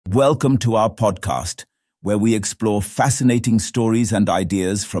Welcome to our podcast, where we explore fascinating stories and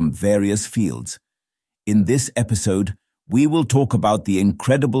ideas from various fields. In this episode, we will talk about the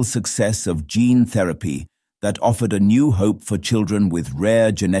incredible success of gene therapy that offered a new hope for children with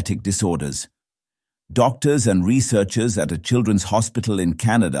rare genetic disorders. Doctors and researchers at a children's hospital in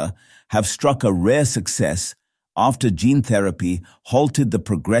Canada have struck a rare success after gene therapy halted the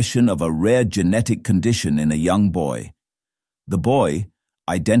progression of a rare genetic condition in a young boy. The boy,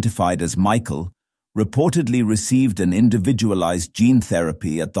 identified as Michael, reportedly received an individualized gene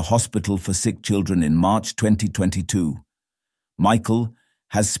therapy at the Hospital for Sick Children in March 2022. Michael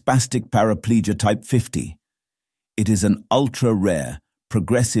has spastic paraplegia type 50. It is an ultra-rare,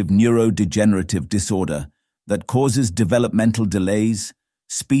 progressive neurodegenerative disorder that causes developmental delays,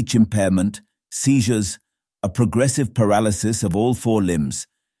 speech impairment, seizures, a progressive paralysis of all four limbs,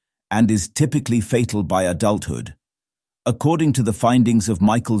 and is typically fatal by adulthood. According to the findings of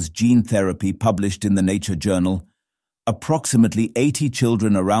Michael's gene therapy published in the Nature journal, approximately 80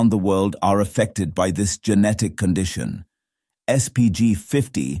 children around the world are affected by this genetic condition. SPG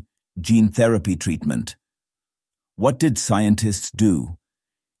 50 gene therapy treatment. What did scientists do?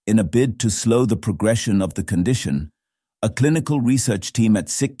 In a bid to slow the progression of the condition, a clinical research team at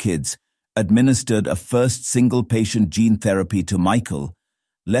Sick Kids administered a first single-patient gene therapy to Michael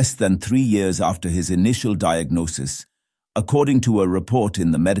less than 3 years after his initial diagnosis, according to a report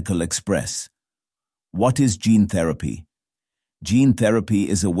in the Medical Express. What is gene therapy? Gene therapy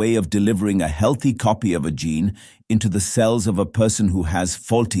is a way of delivering a healthy copy of a gene into the cells of a person who has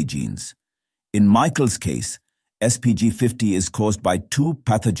faulty genes. In Michael's case, SPG 50 is caused by two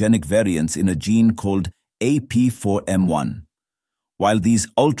pathogenic variants in a gene called AP4M1. While these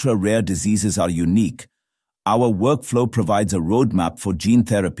ultra-rare diseases are unique, our workflow provides a roadmap for gene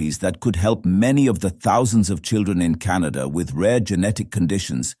therapies that could help many of the thousands of children in Canada with rare genetic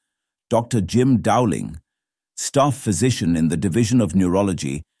conditions. Dr. Jim Dowling, staff physician in the Division of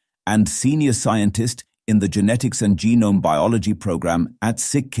Neurology and senior scientist in the Genetics and Genome Biology program at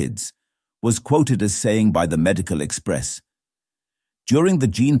Sick Kids, was quoted as saying by the Medical Express, "During the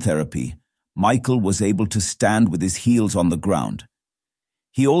gene therapy, Michael was able to stand with his heels on the ground.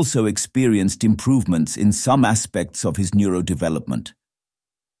 He also experienced improvements in some aspects of his neurodevelopment."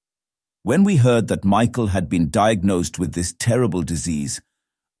 When we heard that Michael had been diagnosed with this terrible disease,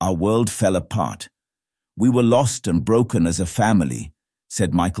 our world fell apart. "We were lost and broken as a family,"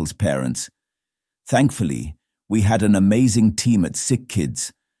 said Michael's parents. "Thankfully, we had an amazing team at Sick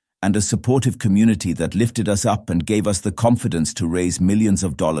Kids and a supportive community that lifted us up and gave us the confidence to raise millions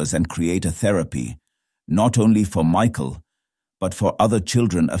of dollars and create a therapy, not only for Michael, but for other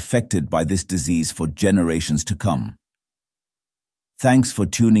children affected by this disease for generations to come." Thanks for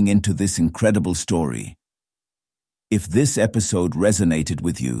tuning into this incredible story. If this episode resonated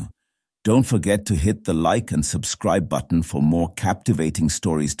with you, don't forget to hit the like and subscribe button for more captivating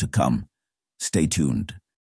stories to come. Stay tuned.